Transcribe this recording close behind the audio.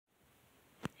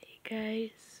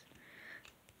guys,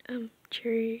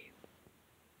 Jerry,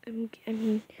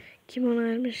 Kimono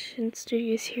Animation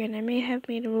Studios here, and I may have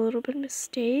made a little bit of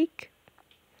mistake.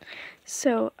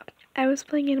 So, I was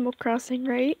playing Animal Crossing,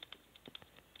 right?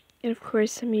 And of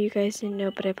course, some of you guys didn't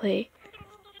know, but I play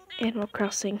Animal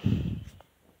Crossing.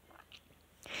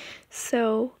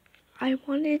 So, I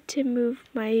wanted to not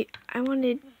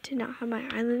have my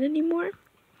island anymore,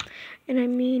 and I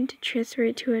mean to transfer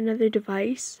it to another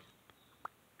device.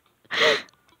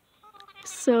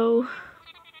 So,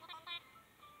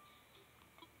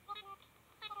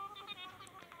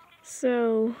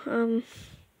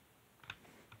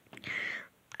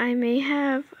 I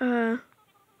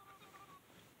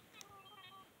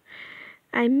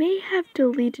may have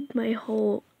deleted my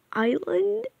whole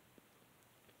island,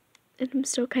 and I'm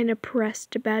still kind of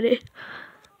pressed about it.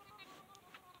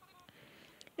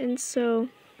 And so,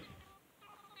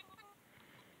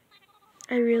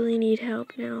 I really need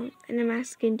help now, and I'm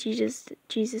asking Jesus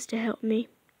to help me.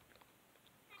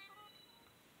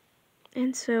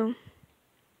 And so,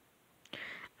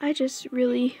 I just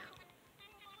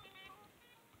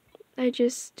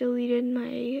deleted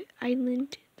my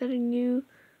island that I knew.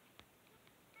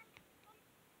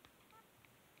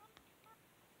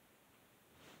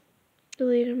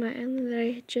 Deleted my island that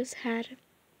I just had.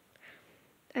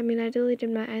 I mean, I deleted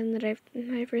my island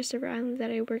my first ever island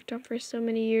that I worked on for so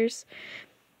many years.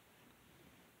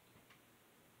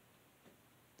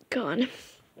 Gone.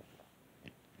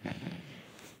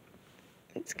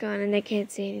 It's gone, and I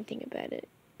can't say anything about it.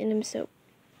 And I'm so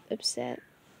upset.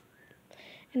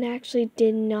 And I actually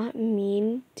did not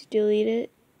mean to delete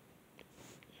it.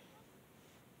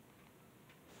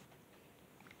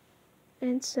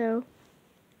 And so,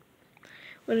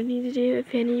 what I need to do,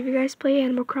 if any of you guys play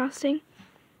Animal Crossing,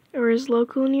 or is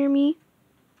local near me,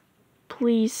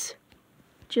 please,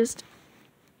 just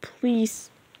please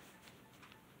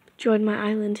join my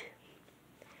island.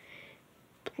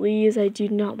 Please, I do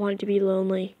not want to be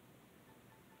lonely.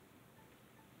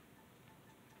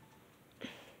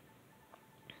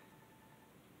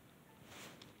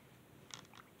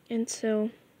 And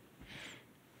so,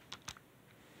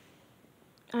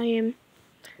 I am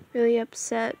really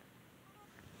upset.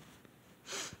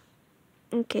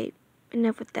 Okay,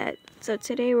 enough with that. So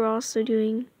today we're also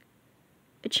doing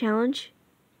a challenge,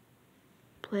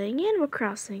 playing Animal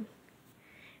Crossing.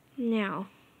 Now,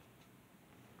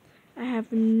 I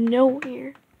have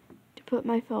nowhere to put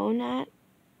my phone at,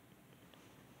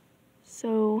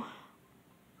 so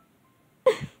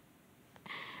I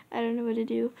don't know what to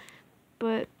do,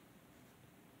 but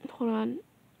hold on.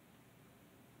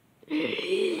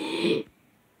 Yeah,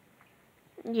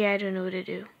 I don't know what to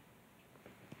do.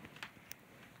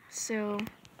 So,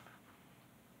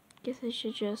 guess I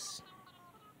should just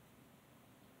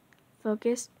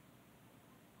focus.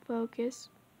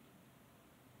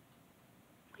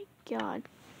 My God,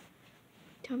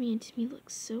 Tommy and Timmy look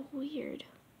so weird.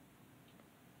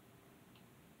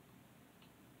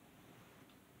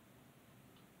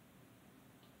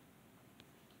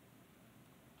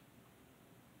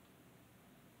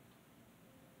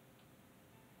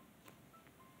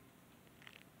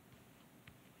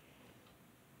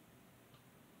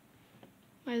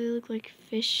 Why they look like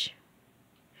fish?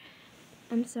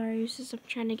 I'm sorry, it's just I'm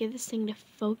trying to get this thing to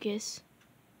focus.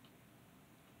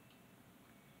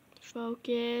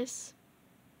 Focus.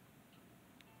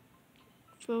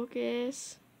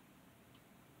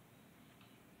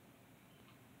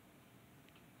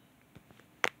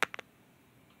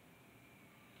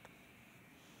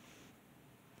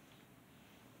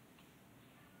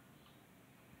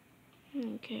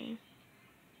 Okay.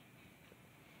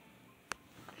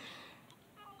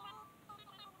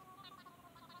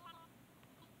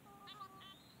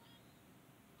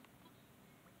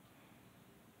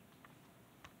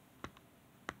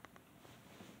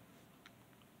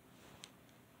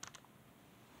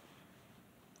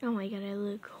 Oh my God, I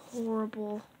look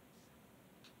horrible.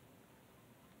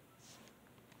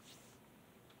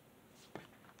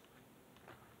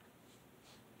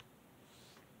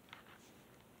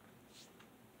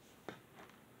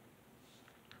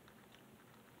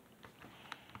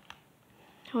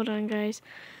 Hold on, guys.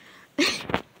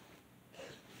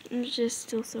 I'm just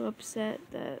still so upset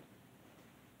that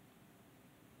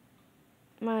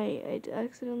I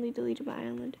accidentally deleted my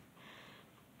island.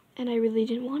 And I really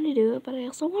didn't want to do it, but I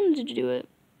also wanted to do it.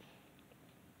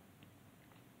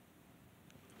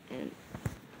 And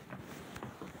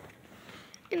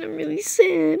I'm really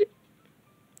sad.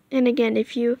 And again,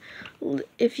 if you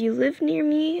live near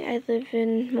me, I live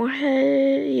in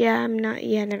Moorhead. Yeah,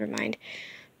 never mind.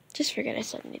 Just forget I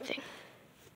said anything.